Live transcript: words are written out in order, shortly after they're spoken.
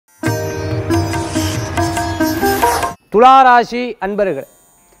துளாராசி அன்பர்கள்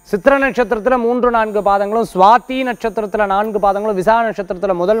சித்திர நட்சத்திரத்தில் 3-4 பாதங்களும், சுவாதி நட்சத்திரத்தில் 4 பாதங்களும், விசா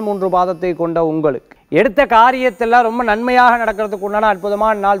நட்சத்திரத்தில் முதல் 3 பாதத்தை கொண்ட உங்களுக்கு எடுத்த காரியத்தெல்லாம் ரொம்ப நன்மையாக நடக்கிறதுக்கு உண்டான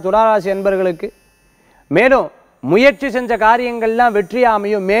அற்புதமான நாள் துளாராசி அன்பர்களுக்கு. மேலும் முயற்சி செஞ்ச காரியங்கள்லாம் வெற்றியாக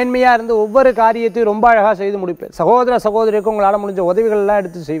அமையும். மேன்மையாக இருந்து ஒவ்வொரு காரியத்தையும் ரொம்ப அழகாக செய்து முடிப்பேன். சகோதர சகோதரிக்கு உங்களால் முடிஞ்ச உதவிகள்லாம்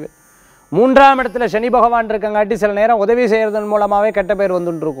எடுத்து செய்வேன். 3ஆம் இடத்துல சனி பகவான் இருக்கங்காட்டி சில நேரம் உதவி செய்கிறதன் மூலமாகவே கெட்ட பேர்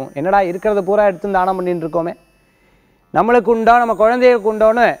வந்துட்டு இருக்கும். என்னடா இருக்கிறத பூரா எடுத்து தானம் பண்ணிட்டு இருக்கோமே, நம்மளுக்கு உண்டோ நம்ம குழந்தைகளுக்கு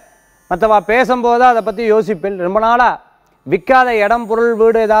உண்டோன்னு மற்றவா பேசும்போது அதை பற்றி யோசிப்பேன். ரொம்ப நாளாக விற்காத இடம் பொருள்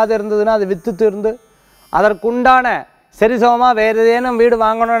வீடு ஏதாவது இருந்ததுன்னா அது விற்றுத்து இருந்து அதற்குண்டான சரிசமமாக வேறு ஏதேனும் வீடு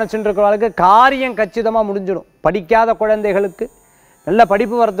வாங்கணும்னு நினச்சிட்டு இருக்கிறவங்களுக்கு காரியம் கச்சிதமாக முடிஞ்சிடும். படிக்காத குழந்தைகளுக்கு நல்ல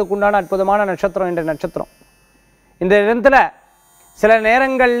படிப்பு வரத்துக்கு உண்டான அற்புதமான நட்சத்திரம் என்ற நட்சத்திரம். இந்த இடத்துல சில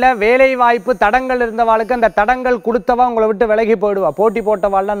நேரங்களில் வேலை வாய்ப்பு தடங்கள் இருந்தவாளுக்கு அந்த தடங்கள் கொடுத்தவா உங்களை விட்டு விலகி போயிடுவா. போட்டி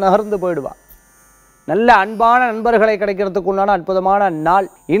போட்டவாள்லாம் நகர்ந்து போயிடுவா. நல்ல அன்பான நண்பர்களை கிடைக்கிறதுக்கு உண்டான அற்புதமான நாள்.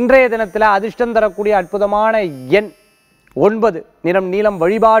 இன்றைய தினத்தில் அதிர்ஷ்டம் தரக்கூடிய அற்புதமான எண் 9, நிறம் நீலம்.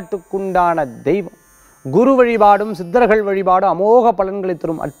 வழிபாட்டுக்குண்டான தெய்வம் குரு வழிபாடும் சித்தர்கள் வழிபாடும் அமோக பலன்களை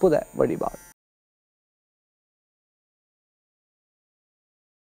தரும் அற்புத வழிபாடு.